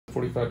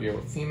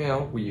45-year-old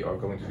female. We are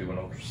going to do an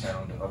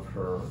ultrasound of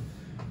her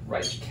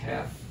right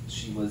calf.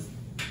 She was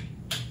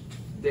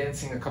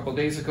dancing a couple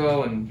days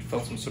ago and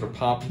felt some sort of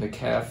pop in the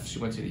calf. She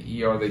went to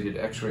the ER. They did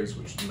x-rays,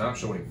 which did not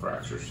show any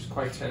fractures. She's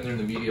quite tender in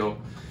the medial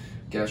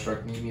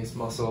gastrocnemius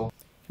muscle.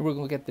 Here we're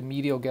going to look at the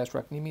medial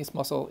gastrocnemius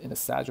muscle in a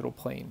sagittal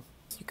plane.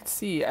 You can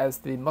see as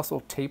the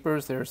muscle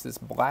tapers, there's this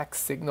black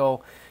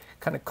signal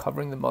kind of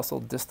covering the muscle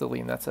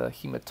distally, and that's a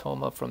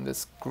hematoma from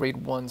this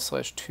grade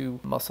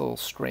 1/2 muscle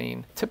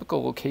strain.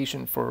 Typical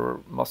location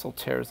for muscle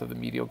tears of the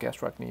medial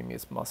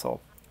gastrocnemius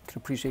muscle. You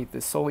can appreciate the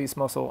soleus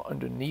muscle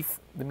underneath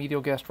the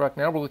medial gastroc.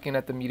 Now we're looking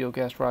at the medial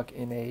gastroc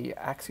in a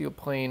axial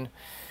plane.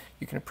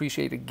 You can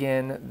appreciate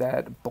again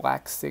that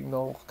black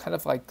signal kind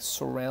of like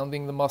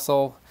surrounding the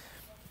muscle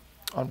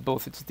on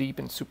both its deep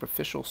and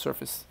superficial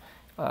surface,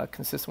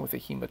 consistent with a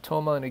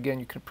hematoma. And again,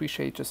 you can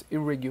appreciate just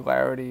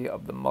irregularity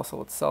of the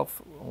muscle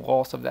itself,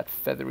 loss of that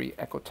feathery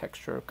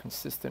echotexture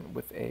consistent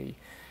with a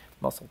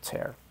muscle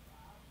tear.